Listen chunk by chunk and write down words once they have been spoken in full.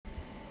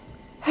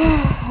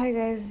Hi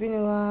guys, it's been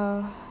a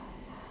while.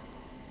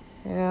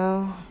 You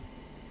know,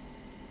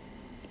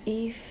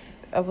 if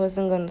I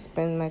wasn't gonna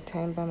spend my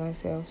time by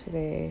myself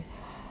today,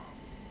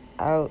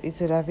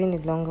 it would have been a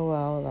longer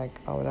while. Like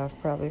I would have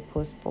probably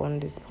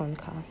postponed this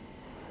podcast.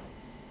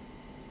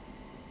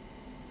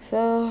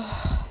 So,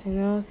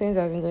 things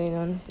have been going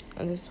on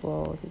in this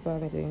world. People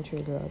have been going through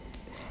a lot.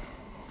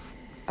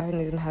 I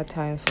haven't even had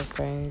time for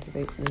friends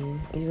lately,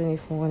 even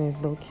if one is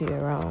low key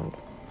around.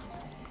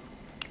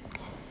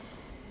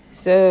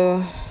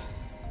 So,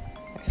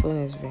 my phone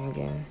is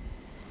ringing.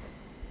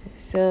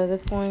 So the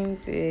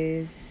point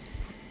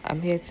is, I'm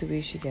here to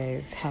wish you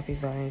guys happy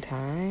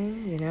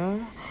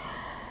Valentine.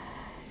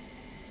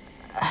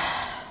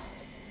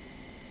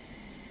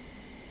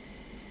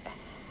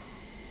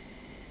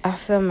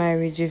 After my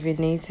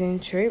rejuvenating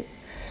trip,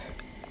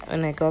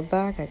 when I got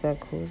back, I got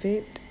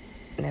COVID,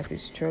 and I've been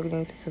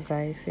struggling to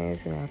survive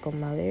since, and I got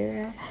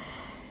malaria.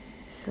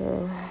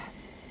 So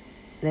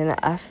then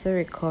after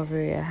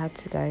recovery, I had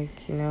to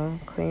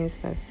cleanse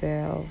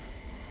myself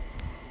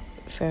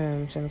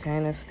from some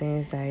kind of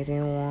things that I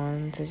didn't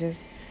want.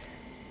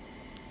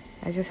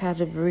 I just had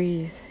to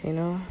breathe.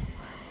 I'm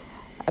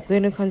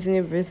going to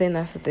continue breathing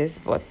after this,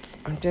 but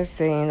I'm just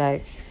saying,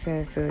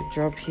 to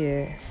drop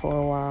here for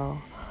a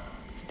while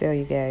to tell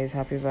you guys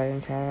happy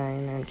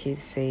Valentine and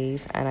keep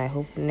safe. And I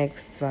hope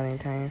next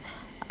Valentine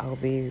I'll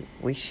be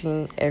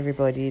wishing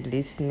everybody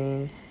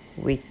listening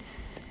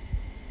with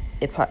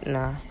a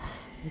partner,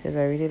 because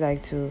I really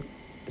like to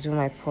do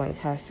my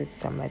podcast with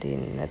somebody,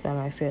 not by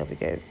myself,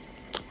 because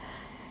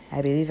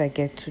I believe I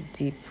get too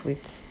deep with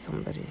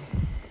somebody.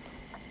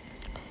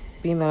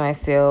 Being by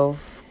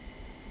myself,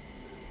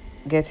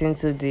 getting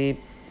too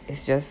deep,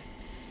 is just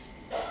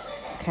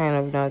kind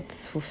of not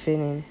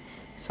fulfilling.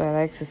 So I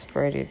like to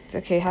spread it.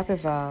 Okay, happy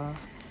Val.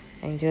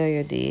 Enjoy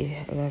your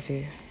day. I love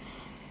you.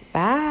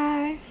 Bye.